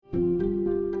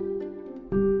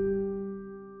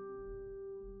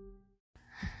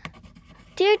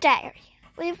Diary.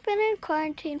 We've been in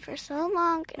quarantine for so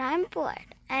long and I'm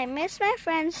bored. I miss my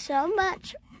friends so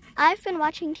much. I've been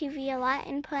watching TV a lot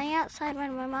and playing outside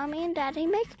when my mommy and daddy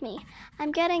make me.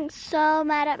 I'm getting so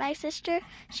mad at my sister.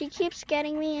 She keeps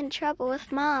getting me in trouble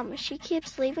with Mom. She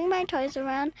keeps leaving my toys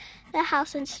around the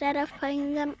house instead of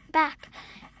putting them back.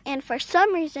 And for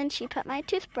some reason, she put my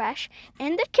toothbrush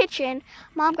in the kitchen.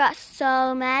 Mom got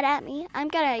so mad at me. I'm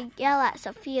gonna yell at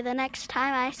Sophia the next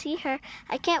time I see her.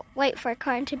 I can't wait for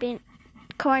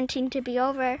quarantine to be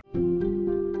over.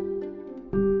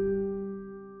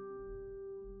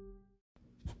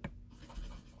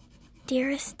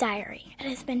 Dearest Diary, it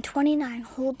has been 29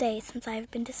 whole days since I have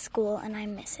been to school and I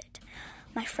miss it.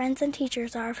 My friends and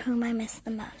teachers are of whom I miss the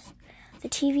most. The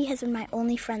TV has been my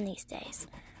only friend these days.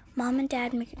 Mom and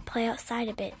Dad make me play outside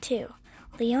a bit, too.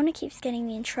 Leona keeps getting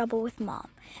me in trouble with Mom.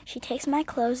 She takes my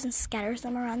clothes and scatters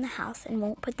them around the house and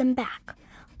won't put them back.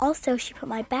 Also, she put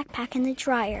my backpack in the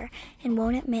dryer and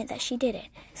won't admit that she did it,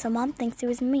 so Mom thinks it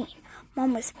was me.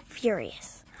 Mom was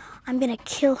furious. I'm gonna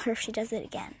kill her if she does it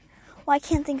again. Why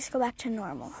can't things go back to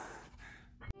normal?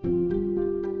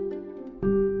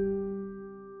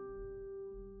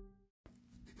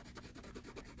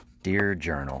 Dear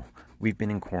Journal, we've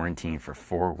been in quarantine for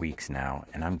 4 weeks now,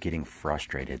 and I'm getting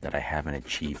frustrated that I haven't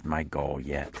achieved my goal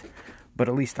yet. But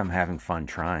at least I'm having fun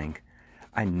trying.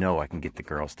 I know I can get the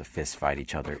girls to fist fight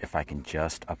each other if I can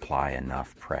just apply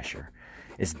enough pressure.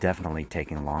 It's definitely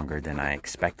taking longer than I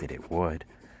expected it would.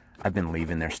 I've been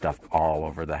leaving their stuff all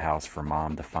over the house for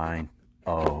Mom to find.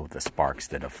 Oh, the sparks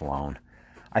that have flown.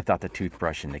 I thought the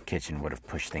toothbrush in the kitchen would have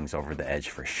pushed things over the edge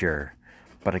for sure.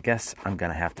 But I guess I'm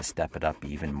gonna have to step it up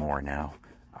even more now.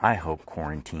 I hope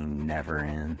quarantine never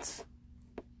ends.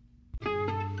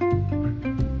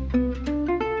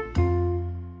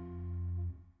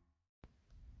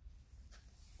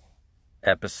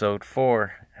 Episode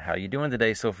 4. How you doing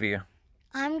today, Sophia?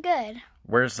 I'm good.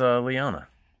 Where's Leona?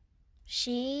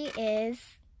 She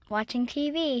is watching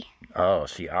TV. Oh,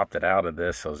 she opted out of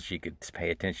this so she could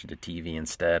pay attention to TV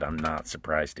instead. I'm not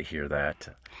surprised to hear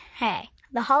that. Hey,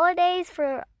 the holidays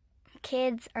for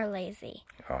kids are lazy.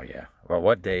 Oh, yeah. Well,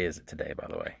 what day is it today, by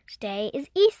the way? Today is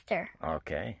Easter.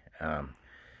 Okay.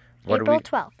 April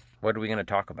 12th. What are we going to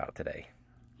talk about today?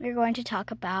 We're going to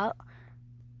talk about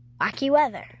wacky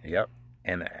weather. Yep.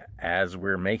 And as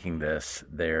we're making this,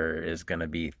 there is going to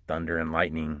be thunder and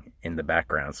lightning in the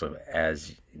background. So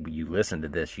as you listen to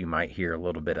this, you might hear a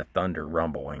little bit of thunder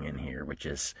rumbling in here, which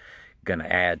is going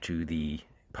to add to the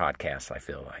podcast, I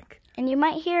feel like. And you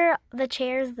might hear the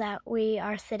chairs that we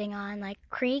are sitting on, like,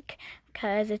 creak,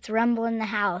 because it's rumbling the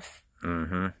house.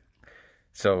 Mm-hmm.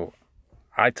 So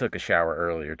I took a shower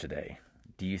earlier today.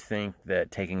 Do you think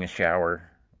that taking a shower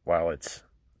while it's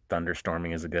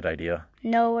thunderstorming is a good idea?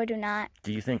 No, I do not.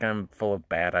 Do you think I'm full of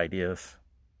bad ideas?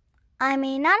 I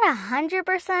mean, not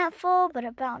 100% full, but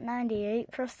about 98%.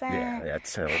 Yeah,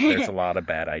 there's a lot of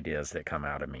bad ideas that come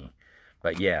out of me.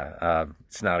 But yeah,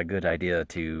 it's not a good idea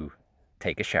to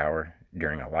take a shower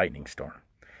during a lightning storm.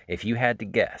 If you had to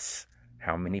guess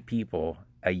how many people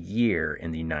a year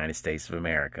in the United States of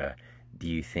America do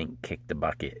you think kick the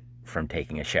bucket from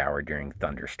taking a shower during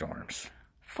thunderstorms?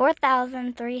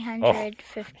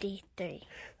 4,353.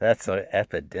 That's an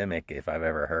epidemic if I've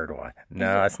ever heard one.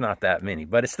 No, it's not that many,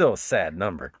 but it's still a sad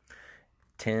number.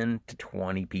 10 to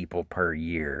 20 people per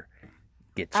year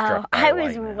get struck by lightning. I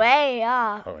was way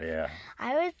off. Oh, yeah.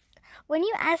 When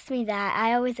you asked me that,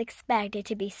 I always expect it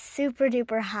to be super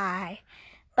duper high.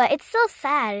 But it's still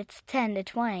sad. It's 10 to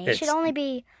 20. It should only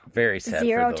be very sad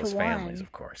 0 for those to families, 1.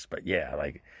 of course. But yeah,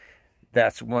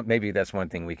 maybe that's one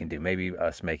thing we can do. Maybe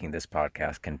us making this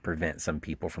podcast can prevent some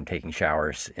people from taking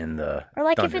showers in the Or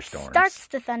like if it thunderstorms. starts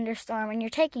to thunderstorm and you're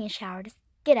taking a shower, just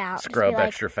get out. Scrub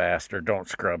extra fast, or don't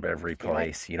scrub every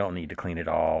place. You don't need to clean it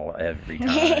all every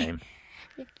time.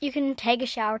 You can take a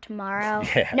shower tomorrow.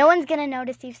 Yeah. No one's going to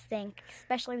notice you stink,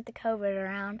 especially with the COVID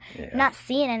around. Yeah. You're not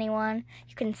seeing anyone.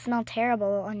 You can smell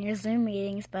terrible on your Zoom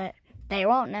meetings, but they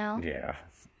won't know. Yeah.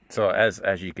 So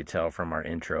as you could tell from our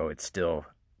intro, it's still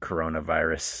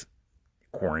coronavirus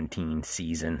quarantine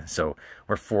season. So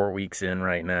we're 4 weeks in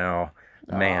right now.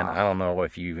 Man, I don't know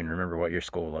if you even remember what your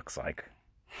school looks like.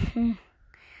 Nothing.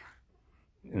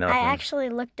 I actually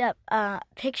looked up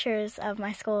pictures of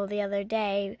my school the other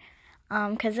day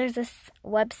because there's this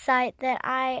website that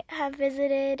I have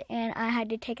visited, and I had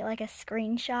to take like a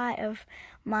screenshot of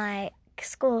my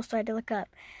school, so I had to look up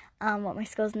what my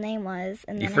school's name was.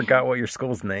 And you forgot what your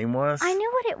school's name was? I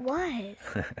knew what it was.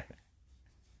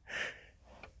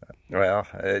 Well,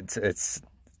 it's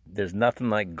there's nothing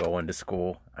like going to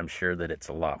school. I'm sure that it's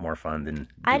a lot more fun than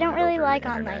I don't doing it really over like the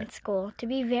online internet. school. To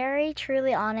be very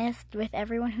truly honest with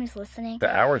everyone who's listening,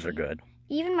 The hours are good.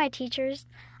 even my teachers,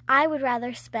 I would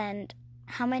rather spend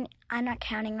I'm not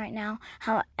counting right now,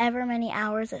 however many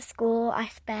hours at school I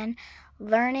spend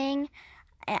learning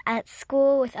at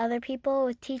school with other people,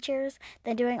 with teachers,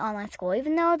 than doing online school.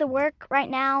 Even though the work right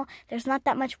now, there's not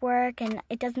that much work and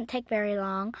it doesn't take very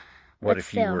long. What But if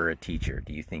still, you were a teacher?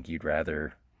 Do you think you'd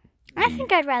rather I be...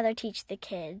 think I'd rather teach the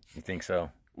kids. You think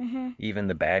so? hmm Even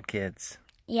the bad kids?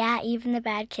 Yeah, even the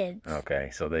bad kids. Okay,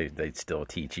 so they'd still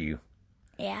teach you.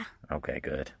 Yeah. Okay,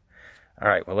 good. All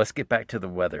right, well, let's get back to the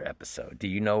weather episode. Do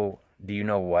you know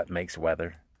what makes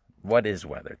weather? What is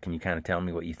weather? Can you kind of tell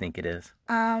me what you think it is?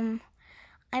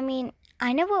 I mean,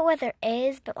 I know what weather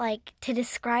is, but like to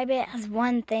describe it as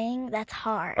one thing, that's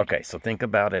hard. Okay, so think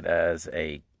about it as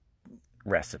a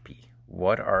recipe.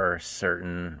 What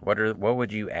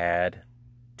would you add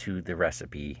to the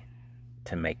recipe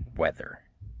to make weather?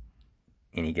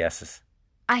 Any guesses?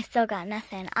 I still got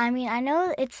nothing. I mean, I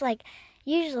know it's like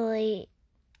usually,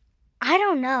 I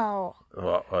don't know.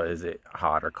 Well, is it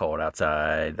hot or cold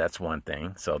outside? That's one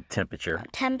thing. So temperature.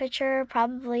 Temperature,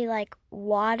 probably like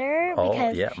water, Oh,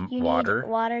 because yeah, you water. need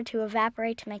water to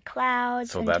evaporate to make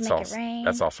clouds So and that's to make also it rain.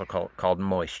 that's also called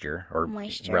moisture or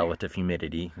Moisture. relative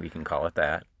humidity. We can call it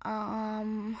that.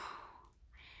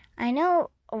 I know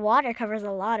water covers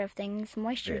a lot of things.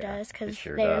 Moisture Yeah, does, it because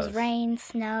sure there's does. rain,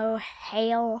 snow,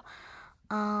 hail.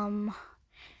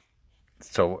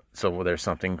 So there's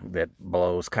something that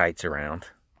blows kites around.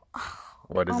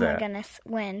 What is Oh that? my goodness,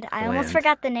 wind. I almost Wind.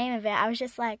 forgot the name of it. I was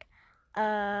just like,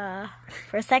 for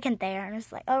a second there, and I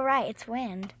was like, oh right, it's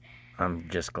wind. I'm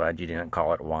just glad you didn't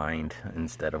call it wind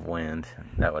instead of wind.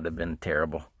 That would have been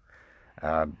terrible.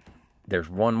 There's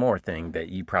one more thing that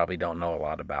you probably don't know a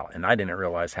lot about, and I didn't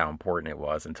realize how important it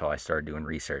was until I started doing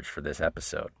research for this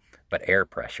episode. But air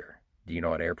pressure. Do you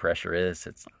know what air pressure is?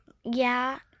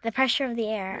 Yeah, the pressure of the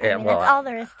air. Yeah, I mean, well, that's all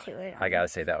there is to it. I gotta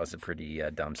say that was a pretty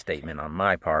dumb statement on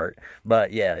my part,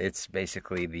 but yeah, it's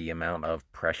basically the amount of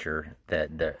pressure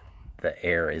that the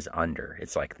air is under.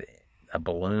 It's like a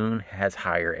balloon has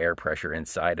higher air pressure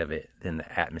inside of it than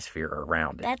the atmosphere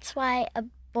around it. That's why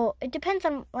it depends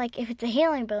on, like, if it's a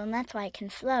helium balloon, that's why it can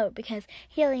float, because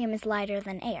helium is lighter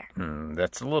than air.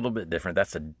 That's a little bit different.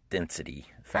 That's a density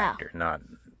factor,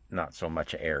 not so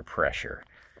much air pressure.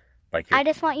 Like I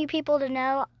just want you people to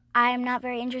know I'm not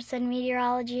very interested in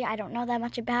meteorology. I don't know that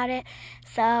much about it.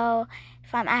 So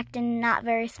if I'm acting not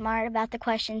very smart about the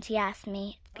questions he asked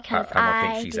me, it's because I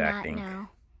don't think she's do acting. not know.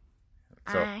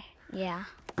 So Yeah.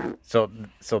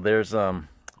 so there's a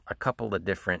couple of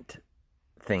different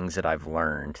things that I've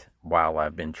learned while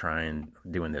I've been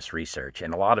doing this research,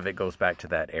 and a lot of it goes back to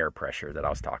that air pressure that I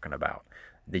was talking about.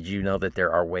 Did you know that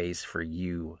there are ways for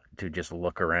you to just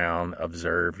look around,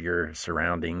 observe your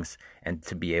surroundings, and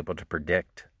to be able to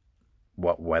predict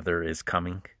what weather is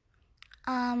coming?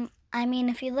 I mean,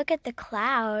 if you look at the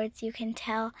clouds, you can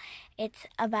tell it's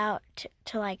about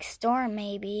to like storm,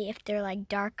 maybe, if they're like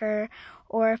darker,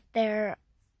 or if they're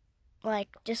like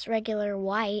just regular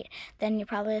white, then you're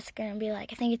probably just going to be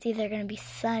like, I think it's either going to be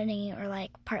sunny or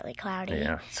like partly cloudy.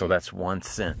 Yeah, so that's one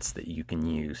sense that you can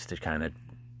use to kind of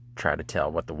try to tell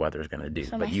what the weather is going to do.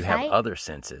 So but my you sight? have other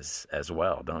senses as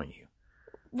well, don't you?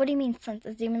 What do you mean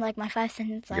senses? Do you mean like my five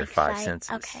senses? Like Your five sight?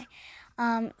 senses. Okay.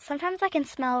 Sometimes I can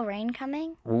smell rain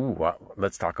coming. Ooh,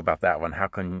 let's talk about that one. How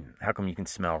come you can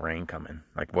smell rain coming?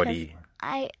 Like, what do you...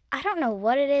 I don't know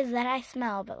what it is that I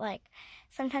smell, but like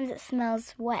sometimes it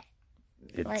smells wet.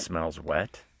 It like, smells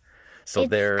wet? So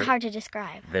it's hard to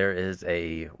describe. There is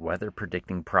a weather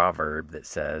predicting proverb that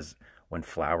says, when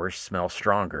flowers smell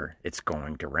stronger, it's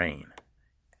going to rain.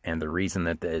 And the reason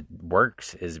that it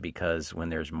works is because when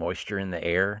there's moisture in the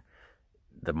air,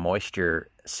 the moisture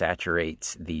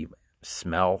saturates the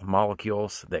smell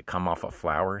molecules that come off of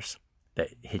flowers that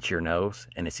hit your nose,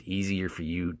 and it's easier for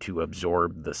you to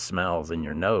absorb the smells in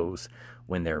your nose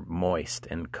when they're moist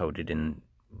and coated in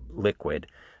liquid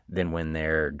than when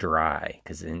they're dry,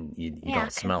 because then you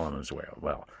don't smell them as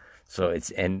well. So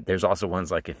and there's also ones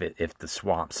like if the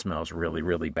swamp smells really,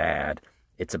 really bad,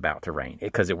 it's about to rain,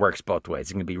 because it works both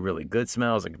ways. It can be really good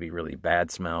smells, it can be really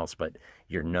bad smells, but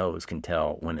your nose can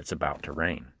tell when it's about to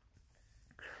rain.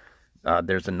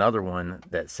 There's another one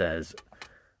that says,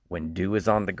 when dew is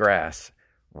on the grass,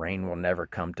 rain will never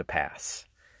come to pass.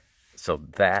 So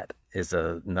that is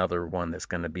another one that's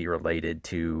going to be related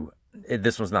to,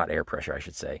 this one's not air pressure, I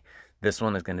should say. This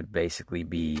one is going to basically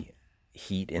be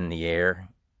heat in the air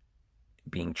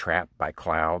being trapped by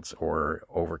clouds or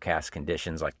overcast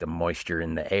conditions, like the moisture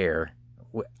in the air,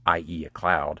 i.e. a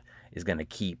cloud, is going to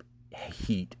keep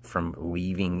heat from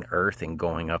leaving Earth and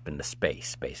going up into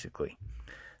space, basically.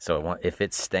 So if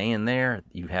it's staying there,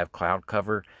 you have cloud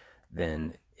cover,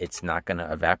 then it's not going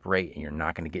to evaporate and you're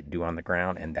not going to get dew on the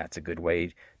ground. And that's a good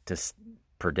way to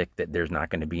predict that there's not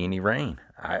going to be any rain.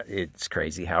 It's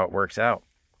crazy how it works out.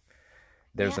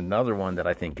 There's another one that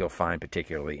I think you'll find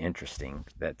particularly interesting.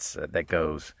 That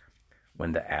goes,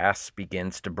 when the ass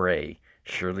begins to bray,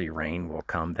 surely rain will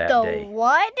come that day.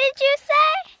 What did you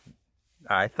say?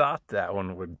 I thought that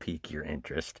one would pique your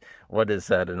interest. What is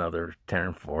that another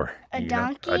term for? A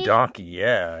donkey? A donkey,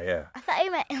 yeah. I thought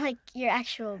you meant like your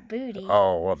actual booty.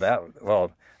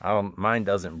 Oh, mine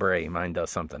doesn't bray. Mine does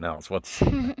something else.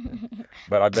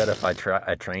 But I bet if I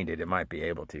trained it might be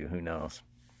able to. Who knows?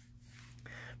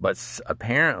 But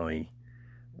apparently,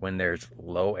 when there's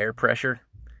low air pressure,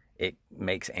 it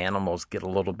makes animals get a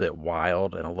little bit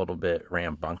wild and a little bit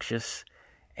rambunctious,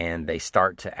 and they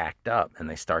start to act up, and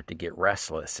they start to get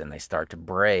restless, and they start to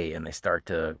bray, and they start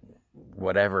to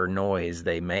whatever noise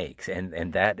they make.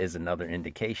 And that is another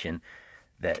indication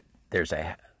that there's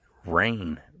a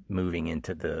rain moving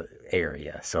into the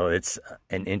area. So it's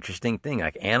an interesting thing.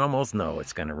 Like, animals know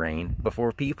it's going to rain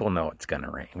before people know it's going to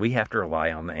rain. We have to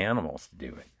rely on the animals to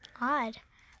do it. Odd.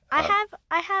 I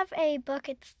have a book.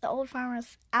 It's the Old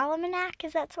Farmer's Almanac.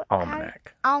 Is that what?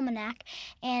 Almanac. Almanac.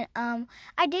 And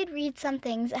I did read some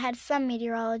things. It had some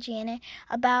meteorology in it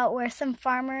about where some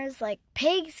farmers, like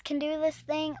pigs, can do this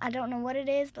thing. I don't know what it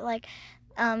is, but like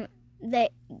they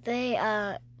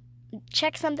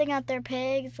check something out their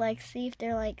pigs, like see if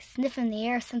they're like sniffing the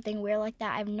air or something weird like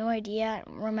that. I have no idea. I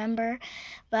don't remember,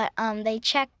 but they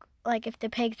check like if the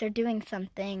pigs are doing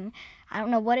something. I don't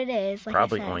know what it is. Like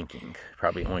probably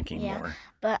oinking more.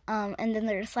 But and then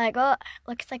they're just like, oh,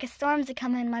 looks like a storm's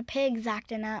coming. My pig's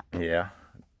acting up. Yeah.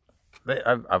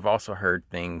 I've also heard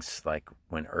things like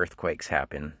when earthquakes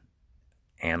happen,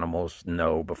 animals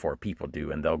know before people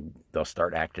do, and they'll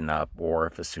start acting up. Or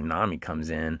if a tsunami comes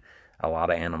in, a lot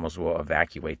of animals will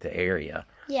evacuate the area.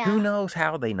 Yeah. Who knows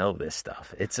how they know this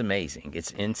stuff? It's amazing.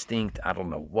 It's instinct. I don't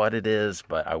know what it is,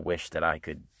 but I wish that I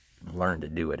could learn to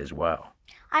do it as well.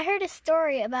 I heard a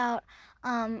story about,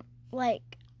 I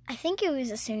think it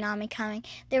was a tsunami coming.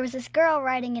 There was this girl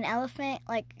riding an elephant,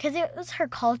 because it was her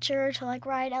culture to,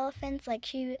 ride elephants. Like,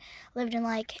 she lived in,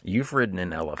 You've ridden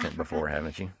an elephant before,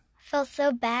 haven't you? Felt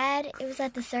so bad. It was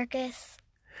at the circus.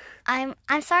 I'm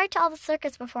sorry to all the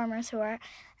circus performers who are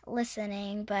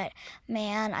listening, but,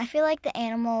 man, I feel like the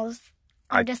animals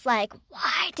are just like,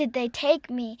 why did they take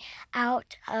me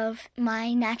out of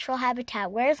my natural habitat?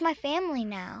 Where's my family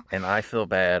now? And I feel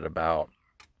bad about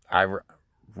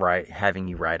having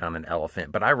you ride on an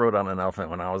elephant. But I rode on an elephant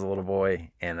when I was a little boy,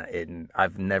 and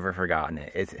I've never forgotten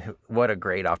it. What a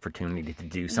great opportunity to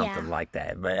do something like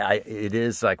that. But it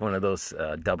is like one of those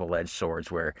double-edged swords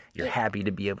where you're happy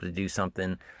to be able to do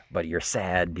something, but you're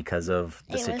sad because of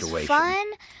the situation. It was fun,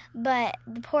 but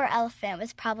the poor elephant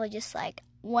was probably just like,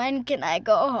 when can I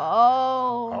go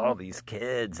home? All these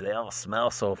kids, they all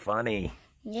smell so funny.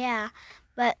 Yeah,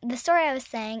 but the story I was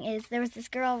saying is there was this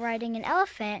girl riding an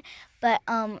elephant, but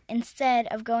instead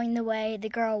of going the way the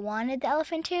girl wanted the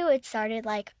elephant to, it started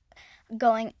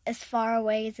going as far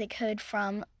away as it could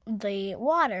from the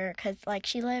water, because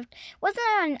she wasn't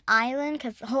on an island,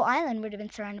 because the whole island would have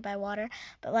been surrounded by water,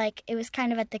 but it was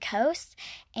kind of at the coast,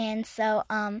 and so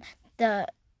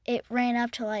it ran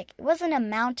up to it wasn't a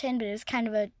mountain, but it was kind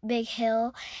of a big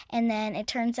hill, and then it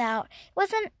turns out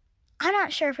I'm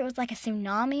not sure if it was a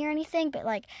tsunami or anything, but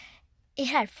it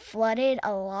had flooded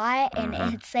a lot, and it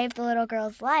had saved the little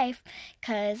girl's life,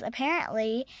 because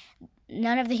apparently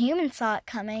none of the humans saw it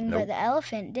coming, but the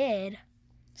elephant did.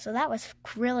 So that was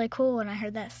really cool when I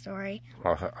heard that story.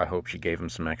 Well, I hope she gave him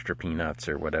some extra peanuts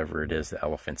or whatever it is the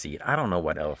elephants eat. I don't know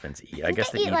what elephants eat. I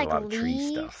guess they eat a lot of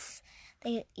tree stuff.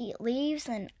 They eat leaves,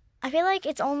 and I feel like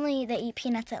it's only they eat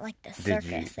peanuts at the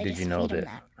circus. Did you know that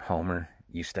Homer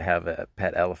used to have a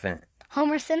pet elephant?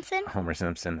 Homer Simpson? Homer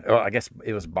Simpson. Oh, I guess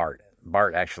it was Bart.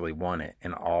 Bart actually won it,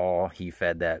 and all he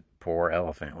fed that poor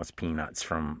elephant was peanuts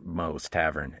from Moe's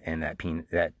Tavern, and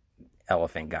that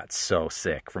elephant got so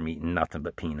sick from eating nothing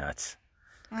but peanuts.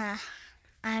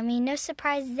 No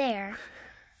surprise there,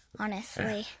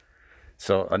 honestly.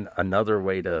 So another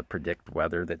way to predict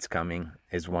weather that's coming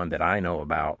is one that I know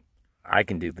about. I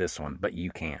can do this one, but you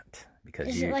can't.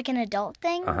 Is it an adult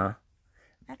thing? Uh-huh.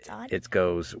 That's odd. It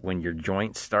goes, when your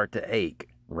joints start to ache,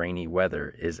 rainy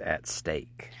weather is at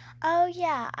stake. Oh,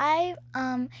 yeah.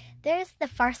 There's the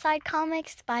Far Side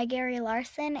comics by Gary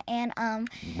Larson, and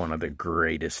one of the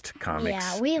greatest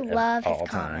comics. Yeah, we love his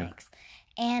comics.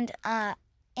 And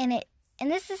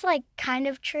this is kind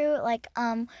of true.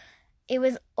 it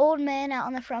was old men out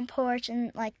on the front porch,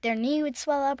 and like their knee would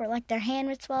swell up or like their hand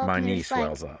would swell up. My knee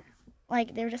swells up.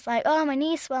 Like they were just like, oh, my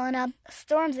knee's swelling up.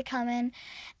 Storms are coming,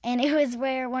 and it was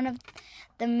where one of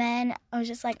the men was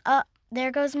just like, oh,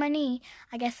 there goes my knee.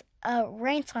 I guess a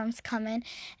rainstorm's coming,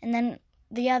 and then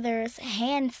the other's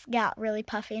hands got really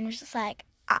puffy and was just like,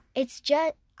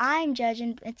 I'm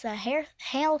judging it's a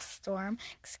hailstorm.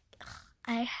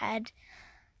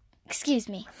 Excuse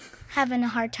me, having a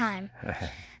hard time.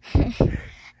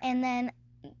 And then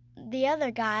the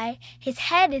other guy, his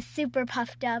head is super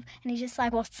puffed up, and he's just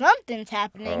like, well, something's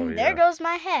happening. Oh, yeah. There goes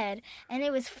my head. And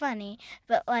it was funny.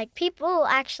 But, like, people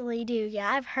actually do. Yeah,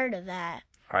 I've heard of that.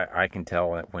 I can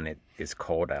tell that when it is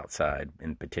cold outside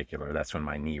in particular, that's when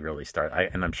my knee really starts.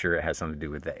 And I'm sure it has something to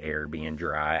do with the air being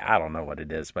dry. I don't know what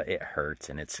it is, but it hurts,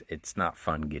 and it's not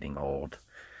fun getting old.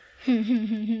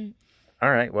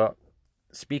 All right, well,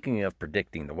 speaking of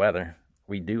predicting the weather,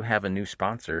 we do have a new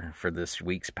sponsor for this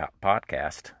week's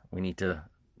podcast. We need to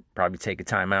probably take a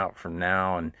time out from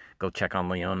now and go check on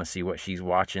Leona, see what she's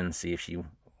watching, see if she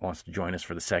wants to join us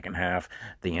for the second half.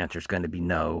 The answer's going to be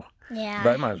no. Yeah.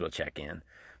 But might as well check in.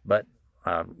 But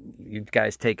you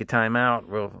guys take a time out.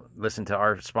 We'll listen to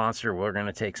our sponsor. We're going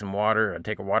to take a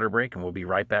water break, and we'll be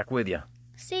right back with you.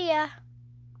 See ya.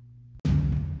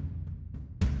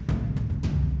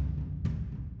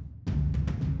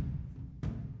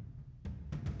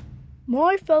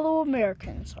 My fellow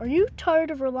Americans, are you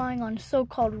tired of relying on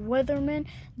so-called weathermen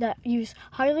that use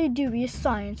highly dubious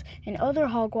science and other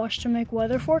hogwash to make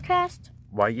weather forecasts?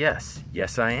 Why, yes.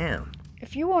 Yes, I am.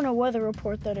 If you want a weather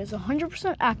report that is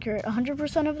 100% accurate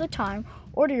 100% of the time,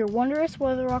 order your Wondrous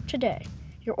Weather Rock today.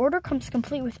 Your order comes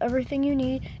complete with everything you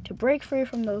need to break free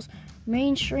from those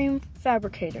mainstream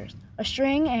fabricators. A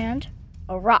string and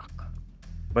a rock.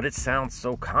 But it sounds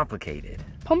so complicated.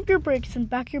 Pump your brakes and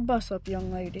back your bus up,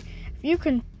 young lady. If you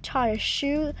can tie a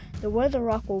shoe, the Weather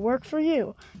Rock will work for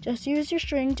you. Just use your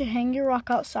string to hang your rock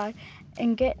outside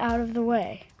and get out of the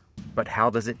way. But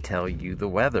how does it tell you the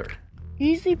weather?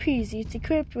 Easy peasy. It's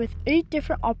equipped with 8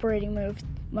 different operating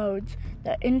modes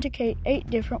that indicate 8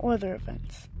 different weather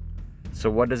events. So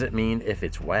what does it mean if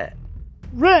it's wet?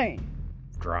 Rain.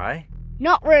 Dry?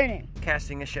 Not raining.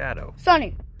 Casting a shadow?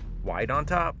 Sunny. White on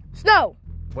top? Snow.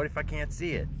 What if I can't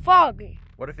see it? Foggy.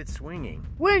 What if it's swinging?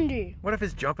 Windy. What if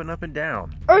it's jumping up and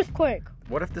down? Earthquake.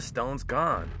 What if the stone's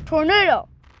gone? Tornado.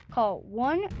 Call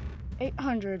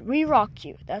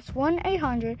 1-800-WE-ROCK-YOU. That's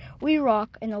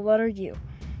 1-800-WE-ROCK and the letter U.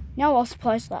 Now all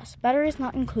supplies last. Batteries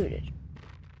not included.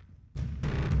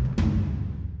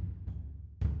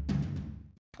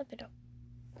 Flip it up.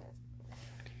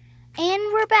 And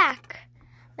we're back.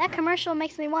 That commercial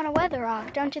makes me want a weather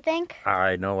rock, don't you think?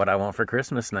 I know what I want for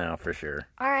Christmas now, for sure.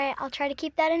 Alright, I'll try to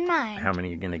keep that in mind. How many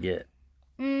are you going to get?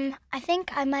 I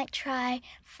think I might try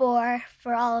 4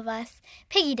 for all of us.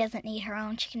 Piggy doesn't need her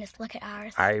own. She can just look at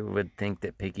ours. I would think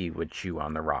that Piggy would chew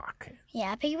on the rock.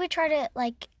 Yeah, Piggy would try to,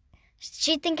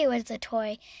 she'd think it was a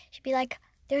toy. She'd be like,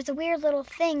 there's a weird little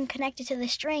thing connected to the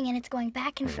string, and it's going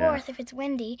back and forth if it's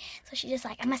windy. So she's just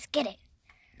like, I must get it.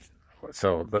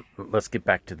 So let's get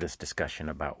back to this discussion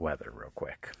about weather real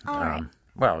quick. All right.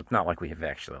 Well, it's not like we have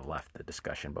actually left the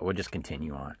discussion, but we'll just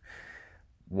continue on.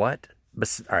 All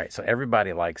right, so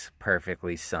everybody likes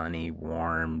perfectly sunny,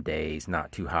 warm days,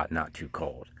 not too hot, not too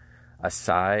cold.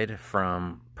 Aside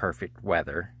from perfect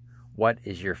weather, what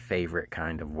is your favorite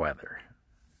kind of weather?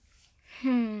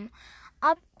 I'm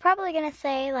probably going to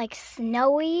say,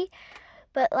 snowy,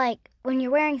 but, when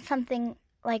you're wearing something,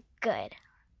 good.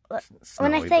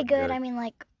 When I say good, I mean,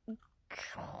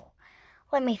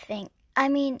 let me think. I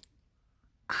mean,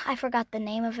 I forgot the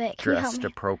name of it. Can Dressed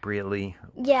appropriately?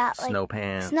 Yeah. Snow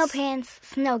pants? Snow pants,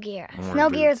 snow gear. Warm Snow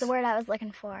gear is boots. the word I was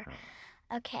looking for.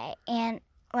 Okay, and,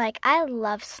 I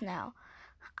love snow.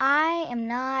 I am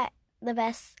not the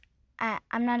best.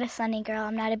 I'm not a sunny girl.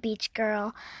 I'm not a beach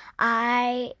girl.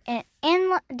 And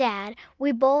Dad,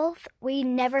 we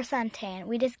never suntan.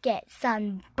 We just get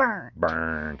sunburned.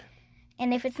 Burned.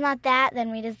 And if it's not that,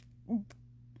 then we just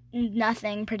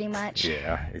nothing, pretty much.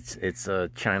 Yeah, it's a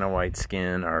China white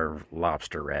skin or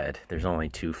lobster red. There's only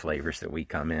 2 flavors that we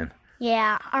come in.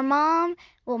 Yeah, my mom,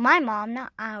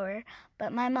 not our,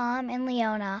 but my mom and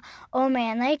Leona, oh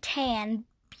man, they tan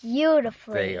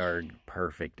beautifully. They are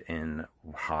perfect in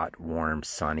hot, warm,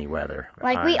 sunny weather.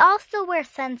 We all still wear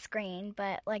sunscreen,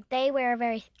 but they wear a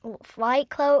very light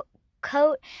coat,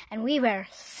 and we wear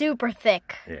super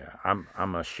thick. Yeah,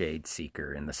 I'm a shade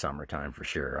seeker in the summertime for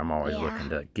sure. I'm always looking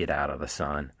to get out of the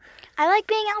sun. I like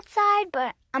being outside,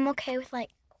 but I'm okay with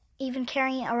even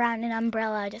carrying around an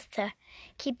umbrella just to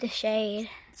keep the shade.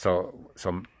 So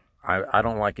I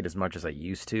don't like it as much as I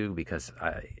used to because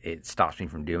it stops me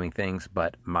from doing things.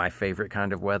 But my favorite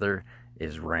kind of weather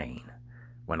is rain.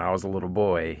 When I was a little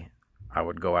boy, I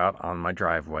would go out on my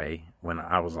driveway when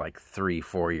I was like 3,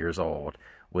 4 years old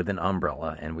with an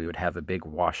umbrella, and we would have a big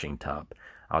washing tub.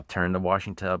 I'll turn the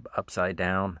washing tub upside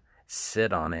down,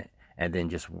 sit on it, and then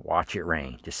just watch it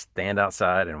rain. Just stand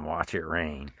outside and watch it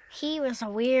rain. He was a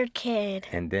weird kid.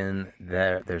 And then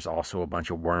there's also a bunch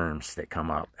of worms that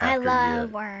come up after I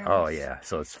love worms. Oh, yeah.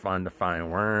 So it's fun to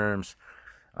find worms.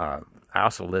 I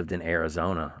also lived in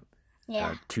Arizona,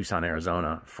 Tucson,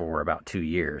 Arizona, for about 2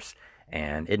 years.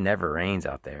 And it never rains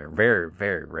out there. Very,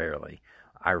 very rarely.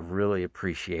 I really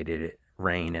appreciated it.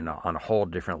 Rain on a whole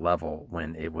different level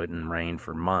when it wouldn't rain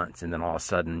for months, and then all of a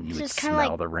sudden you would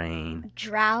smell the rain.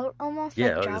 Drought almost?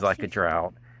 Yeah, it was like a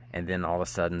drought, and then all of a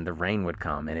sudden the rain would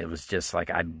come, and it was just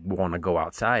like I'd want to go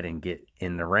outside and get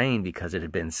in the rain because it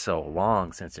had been so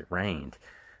long since it rained.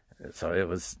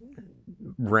 So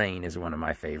rain is one of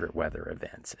my favorite weather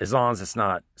events, as long as it's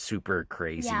not super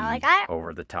crazy,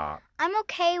 over the top. I'm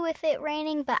okay with it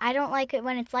raining, but I don't like it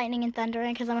when it's lightning and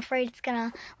thundering because I'm afraid it's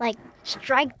gonna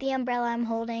strike the umbrella I'm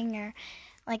holding, or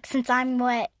since I'm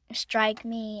wet, strike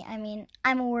me. I mean,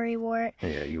 I'm a worrywart.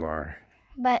 Yeah, you are.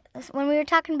 But when we were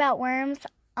talking about worms,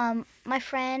 my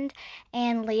friend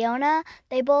and Leona,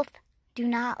 they both do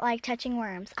not like touching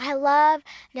worms. I love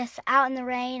just out in the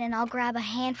rain, and I'll grab a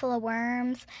handful of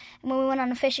worms. And when we went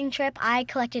on a fishing trip, I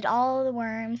collected all the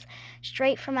worms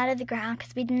straight from out of the ground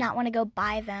because we did not want to go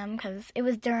buy them because it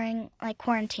was during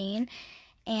quarantine.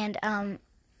 And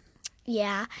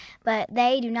yeah, but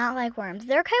they do not like worms.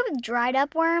 They're okay with dried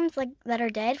up worms that are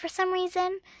dead for some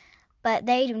reason, but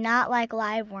they do not like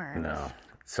live worms. No.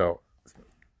 So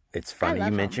it's funny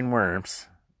you mentioned worms.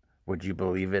 Would you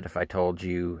believe it if I told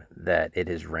you that it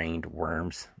has rained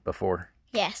worms before?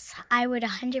 Yes, I would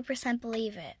 100%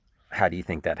 believe it. How do you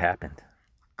think that happened?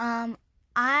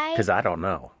 Because I don't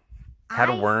know. How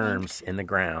do worms in the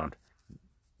ground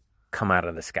come out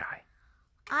of the sky?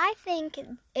 I think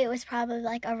it was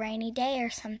probably a rainy day or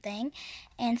something,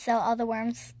 and so all the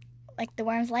worms, the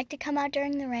worms like to come out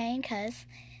during the rain because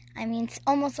it's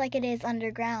almost like it is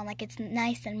underground. It's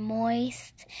nice and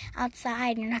moist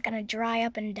outside, and you're not going to dry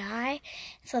up and die.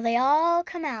 So they all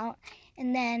come out,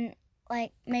 and then,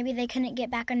 maybe they couldn't get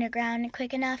back underground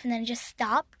quick enough, and then it just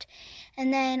stopped.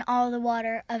 And then all the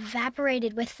water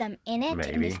evaporated with them in it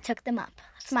and just took them up.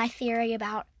 That's my theory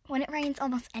about when it rains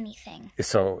almost anything.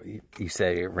 So you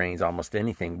say it rains almost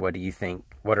anything. What do you think?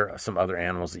 What are some other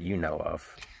animals that you know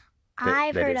of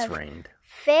I've heard it's of rained?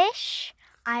 Fish.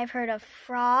 I've heard of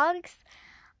frogs.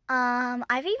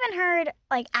 I've even heard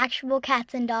actual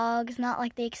cats and dogs,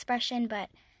 not the expression, but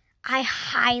I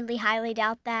highly, highly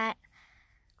doubt that.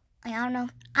 I don't know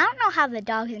how the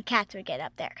dogs and cats would get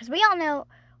up there because we all know,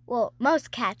 most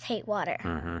cats hate water.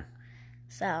 Mm-hmm.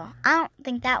 So I don't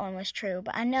think that one was true,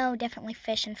 but I know definitely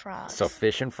fish and frogs. So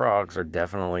fish and frogs are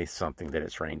definitely something that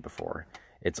it's rained before.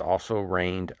 It's also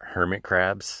rained hermit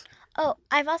crabs. Oh,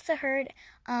 I've also heard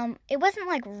it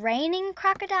wasn't raining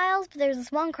crocodiles, but there was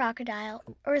this one crocodile,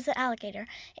 or is it alligator?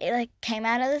 It came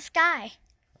out of the sky.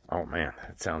 Oh man,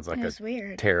 that sounds like a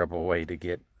weird. Terrible way to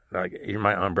get.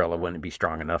 My umbrella wouldn't be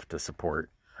strong enough to support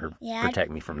or protect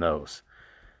me from those.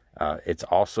 It's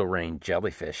also rained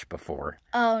jellyfish before.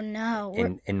 Oh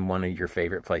no! In one of your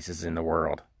favorite places in the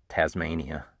world,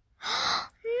 Tasmania.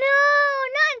 No,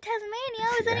 not in Tasmania.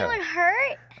 Was anyone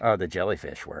hurt? Oh, the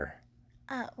jellyfish were.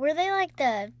 Were they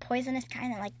the poisonous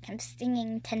kind that have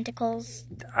stinging tentacles?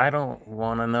 I don't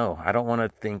want to know. I don't want to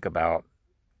think about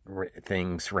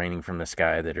things raining from the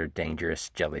sky that are dangerous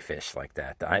jellyfish like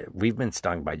that. We've been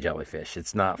stung by jellyfish.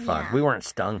 It's not fun. Yeah. We weren't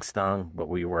stung, but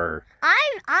we were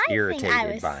irritated think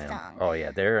I was by stung. them. Oh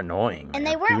yeah, they're annoying. And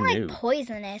man. They weren't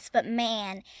poisonous, but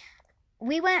man,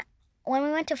 when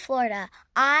we went to Florida,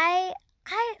 I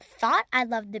thought I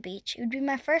loved the beach. It would be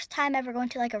my first time ever going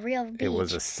to a real beach. It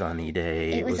was a sunny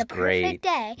day. It was a great. Perfect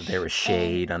day. There was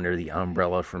shade under the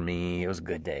umbrella for me. It was a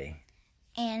good day.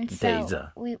 And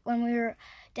so when we were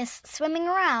just swimming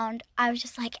around, I was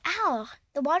just ow,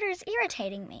 the water is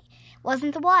irritating me. It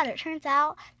wasn't the water. It turns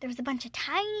out there was a bunch of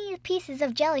tiny pieces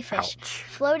of jellyfish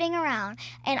floating around.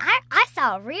 And I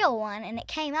saw a real one, and it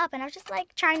came up, and I was just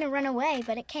trying to run away,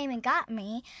 but it came and got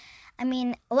me.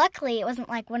 Luckily, it wasn't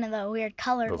one of the weird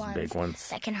colored big ones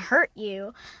that can hurt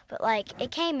you. But, it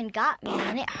came and got me,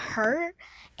 and it hurt.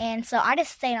 And so I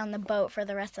just stayed on the boat for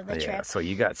the rest of the trip. So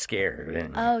you got scared,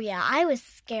 didn't you? Oh, yeah. I was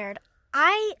scared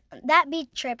That beach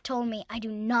trip told me I do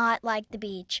not like the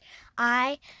beach.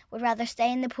 I would rather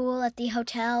stay in the pool at the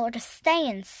hotel or just stay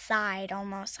inside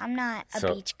almost. I'm not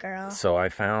a beach girl. So I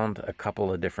found a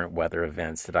couple of different weather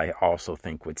events that I also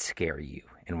think would scare you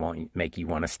and won't make you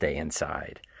want to stay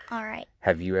inside. All right.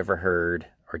 Have you ever heard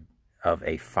of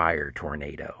a fire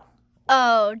tornado?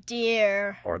 Oh,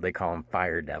 dear. Or they call them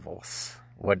fire devils.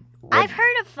 I've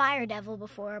heard of fire devil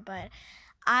before, but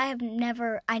I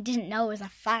didn't know it was a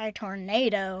fire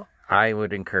tornado. I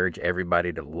would encourage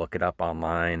everybody to look it up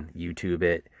online, YouTube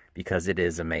it, because it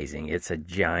is amazing. It's a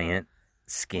giant,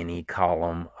 skinny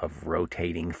column of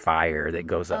rotating fire that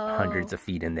goes up hundreds of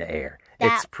feet in the air.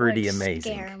 It's pretty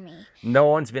amazing. Scare me. No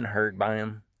one's been hurt by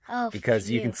them because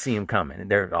you can see them coming.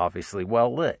 They're obviously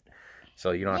well lit,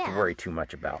 so you don't have to worry too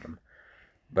much about them.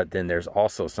 But then there's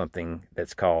also something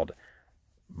that's called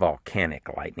volcanic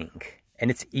lightning. And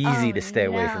it's easy to stay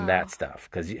away from that stuff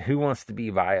because who wants to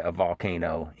be by a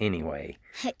volcano anyway?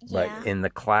 But in the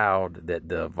cloud that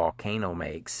the volcano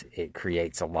makes, it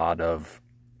creates a lot of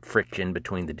friction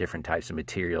between the different types of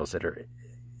materials that are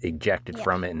ejected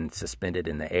from it and suspended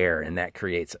in the air. And that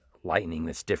creates lightning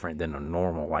that's different than a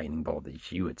normal lightning bolt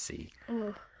that you would see.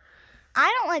 Ooh.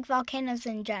 I don't like volcanoes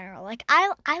in general. Like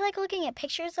I like looking at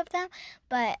pictures of them,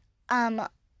 but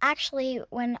actually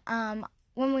when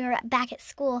we were back at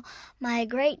school, my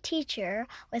great teacher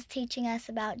was teaching us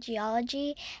about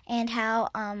geology and how,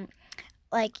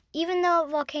 even though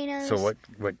volcanoes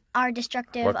are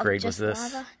destructive what of grade just was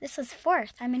this? lava. This was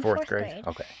fourth. I'm in fourth grade.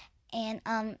 Okay. And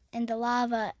the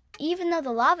lava, even though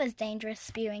the lava is dangerous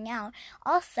spewing out,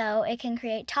 also it can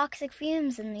create toxic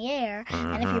fumes in the air.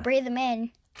 Mm-hmm. And if you breathe them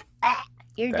in,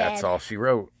 you're dead. That's all she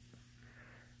wrote.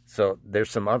 So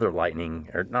there's some other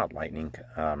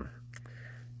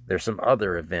there's some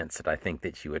other events that I think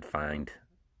that you would find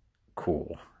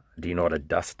cool. Do you know what a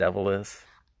dust devil is?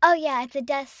 Oh yeah, it's a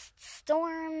dust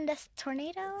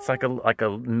tornado. It's like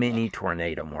a mini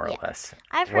tornado, more or less.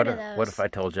 I've heard of those. What if I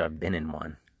told you I've been in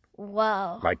one?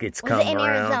 Whoa! Like it's was come it in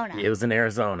around. Arizona? It was in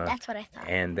Arizona. That's what I thought.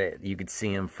 And you could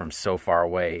see them from so far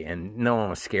away, and no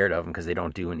one was scared of them because they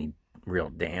don't do any real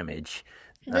damage.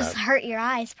 Just hurt your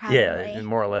eyes, probably. Yeah, it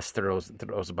more or less throws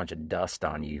a bunch of dust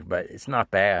on you, but it's not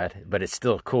bad. But it's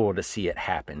still cool to see it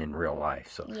happen in real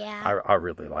life. So yeah, I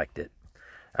really liked it.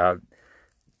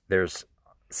 There's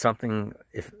something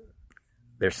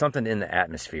in the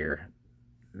atmosphere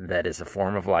that is a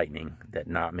form of lightning that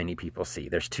not many people see.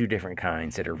 There's two different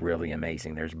kinds that are really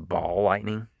amazing. There's ball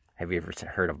lightning. Have you ever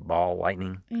heard of ball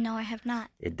lightning? No, I have not.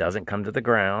 It doesn't come to the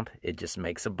ground. It just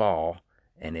makes a ball.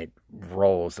 And it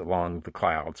rolls along the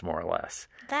clouds, more or less.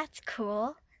 That's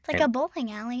cool. It's like a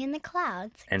bowling alley in the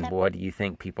clouds. And what do you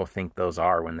think people think those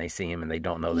are when they see them and they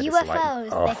don't know that UFOs.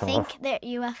 It's lightning? They think they're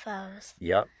UFOs.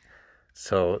 Yep.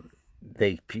 So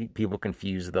people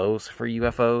confuse those for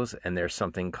UFOs, and there's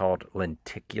something called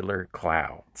lenticular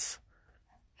clouds.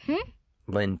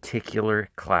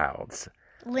 Lenticular clouds.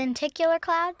 Lenticular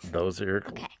clouds? Those are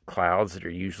clouds that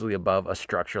are usually above a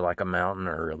structure like a mountain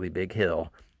or a really big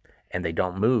hill. And they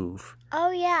don't move.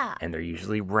 Oh, yeah. And they're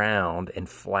usually round and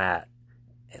flat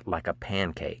like a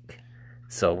pancake.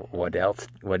 So what else?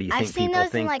 What do you think people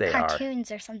think they are? I've seen those in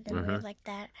cartoons or something weird like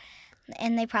that.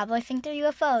 And they probably think they're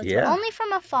UFOs. Yeah. But only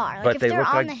from afar. Like if they're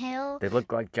on the hill. They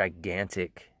look like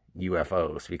gigantic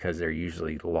UFOs because they're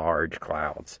usually large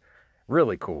clouds.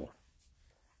 Really cool.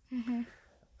 Mm-hmm.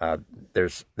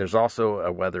 There's also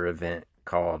a weather event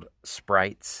called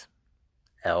sprites,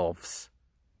 elves,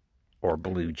 or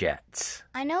blue jets.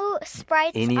 I know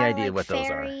sprites Any are idea like what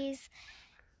fairies.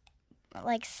 Those are?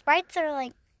 Like sprites are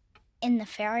like in the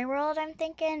fairy world, I'm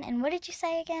thinking. And what did you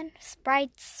say again?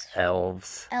 Sprites.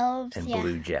 Elves. And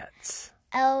blue jets.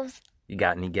 Elves. You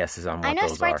got any guesses on what those are? I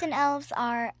know sprites and elves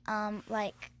are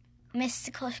like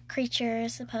mystical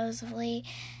creatures, supposedly.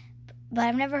 But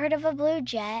I've never heard of a blue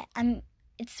jet.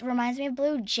 It reminds me of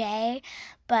Blue Jay,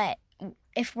 but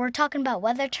if we're talking about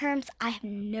weather terms, I have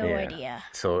no idea.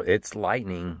 So it's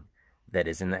lightning that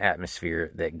is in the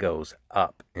atmosphere that goes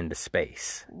up into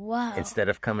space. Whoa. Instead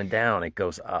of coming down, it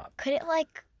goes up. Could it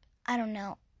I don't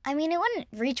know. I mean, it wouldn't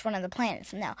reach one of the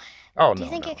planets, no. Oh, Do you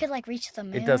think it could reach the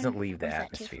moon? It doesn't leave the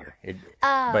atmosphere.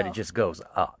 But it just goes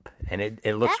up. And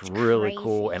it looks really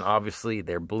cool. And obviously,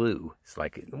 they're blue. It's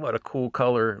like, what a cool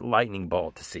color lightning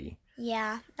bolt to see.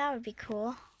 Yeah, that would be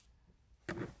cool.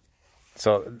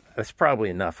 So that's probably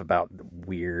enough about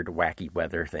weird, wacky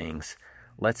weather things.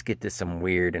 Let's get to some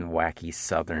weird and wacky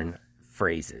Southern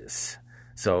phrases.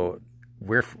 So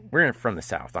we're from the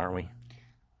South, aren't we?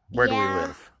 Where do we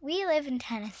live? We live in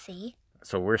Tennessee.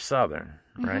 So we're Southern,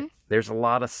 right? There's a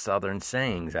lot of Southern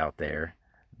sayings out there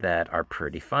that are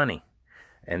pretty funny.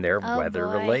 and they're Oh, weather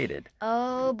boy. related.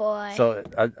 Oh, boy. So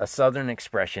a southern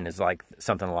expression is like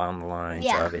something along the lines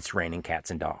Yeah. of "it's raining cats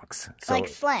and dogs." So like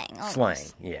slang. Almost. slang,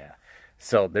 yeah.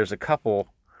 So there's a couple.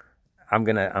 I'm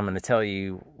gonna tell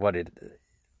you what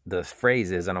the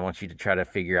phrase is, and I want you to try to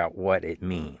figure out what it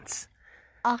means.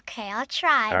 Okay, I'll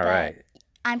try. All but right.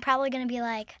 I'm probably going to be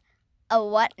like, a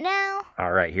what now?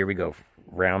 All right, here we go.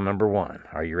 Round number 1.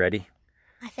 Are you ready?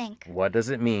 I think. What does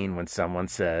it mean when someone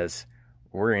says,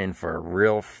 "We're in for a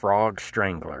real frog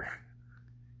strangler"?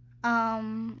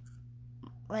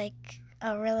 Like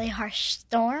a really harsh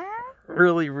storm?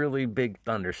 Really, really big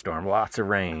thunderstorm. Lots of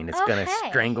rain. It's going to Okay.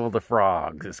 strangle the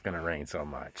frogs. It's going to rain so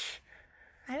much.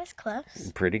 I was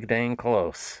close, Pretty dang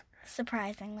close.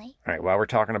 surprisingly. All right, while we're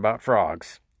talking about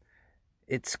frogs,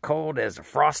 it's cold as a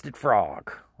frosted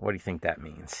frog. What do you think that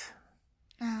means?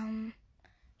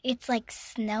 It's like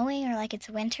snowing or like it's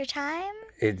wintertime.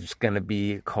 It's going to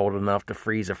be cold enough to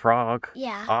freeze a frog.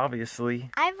 Yeah.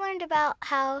 Obviously. I've learned about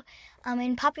how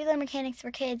in Popular Mechanics for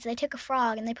Kids, they took a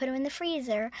frog and they put him in the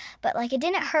freezer, but like it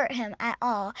didn't hurt him at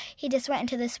all. He just went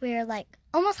into this weird like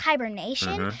almost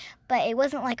hibernation, but it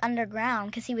wasn't like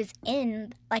underground because he was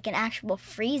in like an actual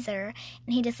freezer,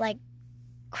 and he just like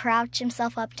crouched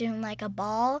himself up to him like a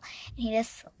ball, and he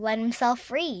just let himself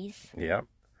freeze. Yep.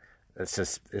 It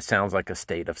sounds like a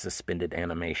state of suspended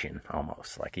animation,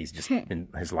 almost. Like he's just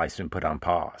his life's been put on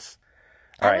pause.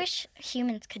 All I right. wish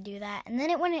humans could do that, and then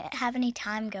it wouldn't have any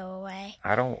time go away.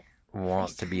 I don't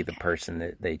want to be the person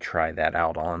that they try that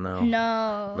out on, though.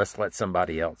 No. Let's let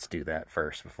somebody else do that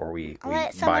first before we I'll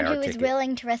let buy someone our who is ticket.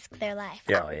 willing to risk their life.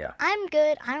 Yeah. I'm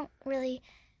good. I don't really.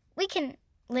 We can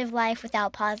live life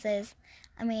without pauses.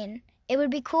 I mean, it would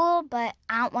be cool, but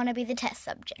I don't want to be the test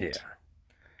subject. Yeah.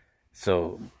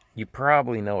 So you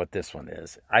probably know what this one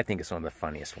is. I think it's one of the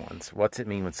funniest ones. What's it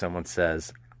mean when someone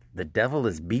says, "The devil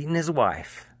is beating his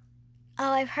wife"?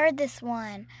 Oh, I've heard this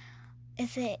one.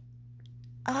 Is it?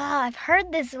 Oh, I've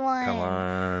heard this one. Come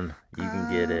on. You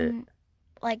can get it.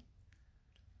 Like,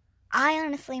 I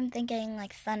honestly am thinking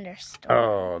like thunderstorm.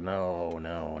 Oh,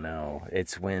 no.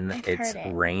 It's when I've it's heard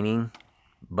it. raining,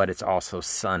 but it's also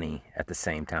sunny at the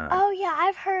same time. Oh yeah,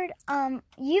 I've heard.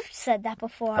 You've said that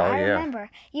before. Oh, I yeah. remember.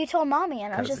 You told Mommy,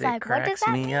 and I was 'Cause just it like, "What does cracks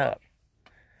that me mean?" up.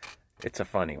 It's a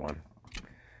funny one.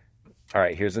 All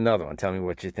right, here's another one. Tell me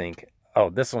what you think. Oh,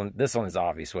 this one is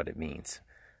obvious what it means,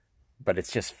 but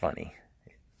it's just funny.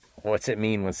 What's it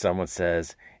mean when someone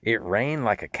says, "It rained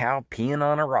like a cow peeing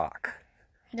on a rock"?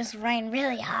 Just rain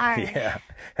really hard. Yeah.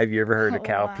 Have you ever heard a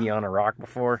cow wow. pee on a rock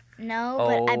before? No,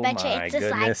 but I Oh, bet you my it's just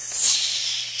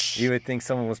goodness. like. You would think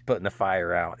someone was putting a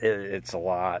fire out. It's a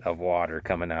lot of water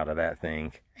coming out of that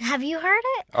thing. Have you heard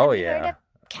it? Oh, Have you heard yeah.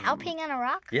 a cow peeing on a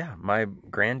rock? Yeah, my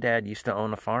granddad used to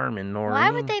own a farm in Noreen. Why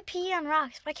would they pee on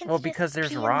rocks? Why can't Well, they just because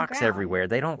there's pee on the rocks ground? everywhere.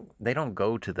 They don't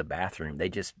go to the bathroom. They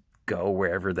just go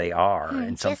wherever they are,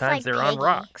 and just sometimes like they're on Piggy.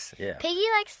 rocks. Yeah. Piggy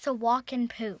likes to walk and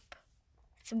poop.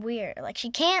 It's weird. Like she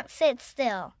can't sit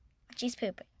still. She's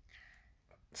pooping.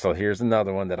 So here's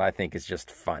another one that I think is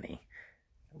just funny.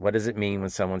 What does it mean when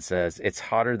someone says it's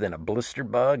hotter than a blister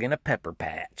bug in a pepper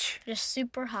patch? Just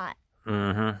super hot.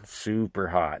 Mm-hmm. Super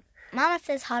hot. Mama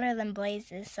says hotter than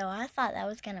blazes, so I thought that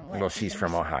was gonna work. Well, she's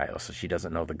from Ohio, so she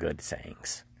doesn't know the good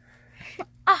sayings.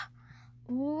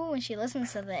 Ooh, when she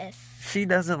listens to this. She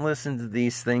doesn't listen to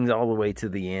these things all the way to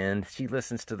the end. She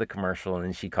listens to the commercial and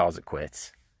then she calls it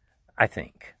quits. I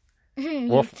think.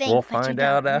 We'll find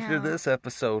out after this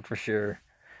episode for sure.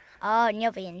 Oh, and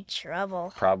you'll be in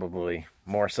trouble. Probably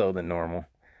more so than normal.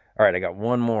 All right, I got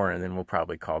one more, and then we'll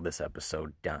probably call this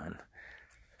episode done.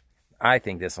 I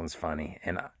think this one's funny,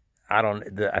 and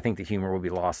I think the humor will be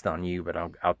lost on you, but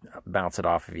I'll bounce it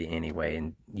off of you anyway,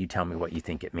 and you tell me what you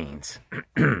think it means.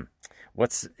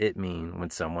 What's it mean when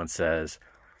someone says,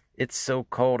 "It's so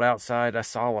cold outside, I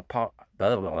saw a blah,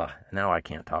 blah, blah." Now I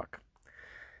can't talk.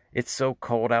 It's so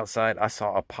cold outside, I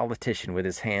saw a politician with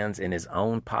his hands in his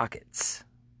own pockets.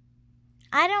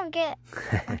 I don't get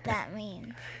what that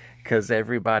means. Because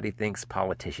everybody thinks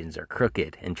politicians are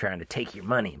crooked and trying to take your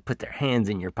money and put their hands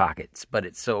in your pockets. But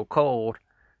it's so cold,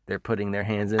 they're putting their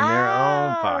hands in their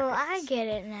own pockets. Oh, I get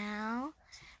it now.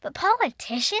 But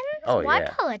politicians? Oh, Why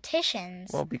yeah.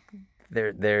 politicians? Well,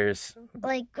 there's...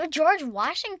 Like, George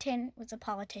Washington was a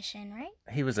politician, right?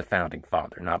 He was a founding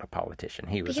father, not a politician.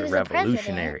 He was a president.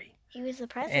 revolutionary. He was the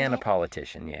president. And a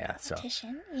politician, yeah.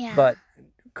 Politician, yeah. But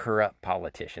corrupt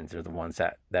politicians are the ones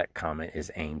that comment is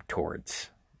aimed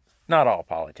towards. Not all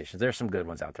politicians. There's some good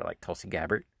ones out there, like Tulsi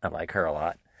Gabbard. I like her a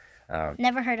lot.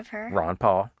 Never heard of her. Ron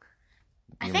Paul.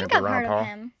 I You think remember I've Ron heard Paul? of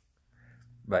him.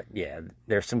 But yeah,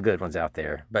 there's some good ones out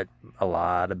there, but a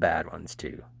lot of bad ones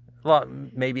too. Well,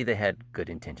 maybe they had good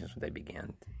intentions when they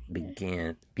began.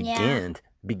 Began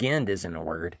isn't a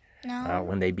word. No.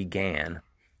 When they began.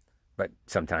 But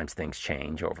sometimes things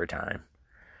change over time.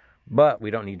 But we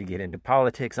don't need to get into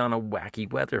politics on a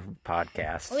wacky weather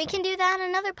podcast. We can do that on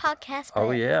another podcast.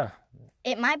 Oh, yeah.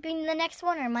 It might be the next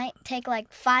one, or it might take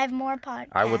like 5 more podcasts.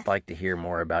 I would like to hear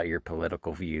more about your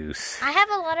political views. I have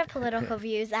a lot of political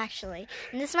views, actually.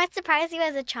 And this might surprise you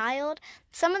as a child.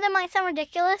 Some of them might sound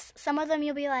ridiculous. Some of them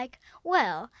you'll be like,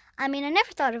 well, I mean, I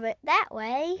never thought of it that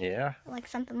way. Yeah. Like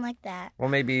something like that. Well,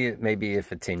 maybe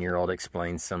if a 10-year-old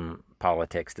explains some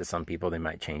politics to some people, they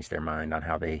might change their mind on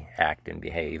how they act and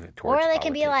behave towards politics. Or they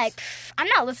can be like, I'm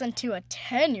not listening to a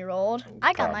 10-year-old.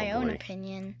 I got my own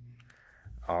opinion.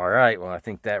 All right. Well, I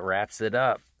think that wraps it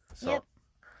up. So yep.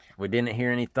 We didn't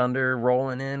hear any thunder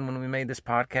rolling in when we made this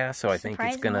podcast, so I think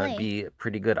it's going to be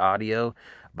pretty good audio.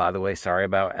 By the way, sorry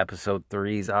about episode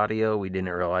 3's audio. We didn't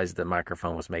realize the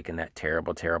microphone was making that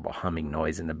terrible, terrible humming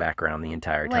noise in the background the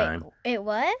entire time. It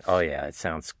was? Oh, yeah.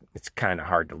 It's kind of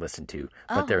hard to listen to,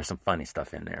 but there was some funny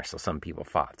stuff in there, so some people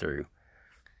fought through.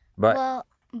 But well,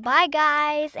 bye,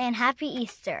 guys, and happy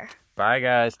Easter. Bye,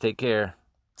 guys. Take care.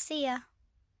 See ya.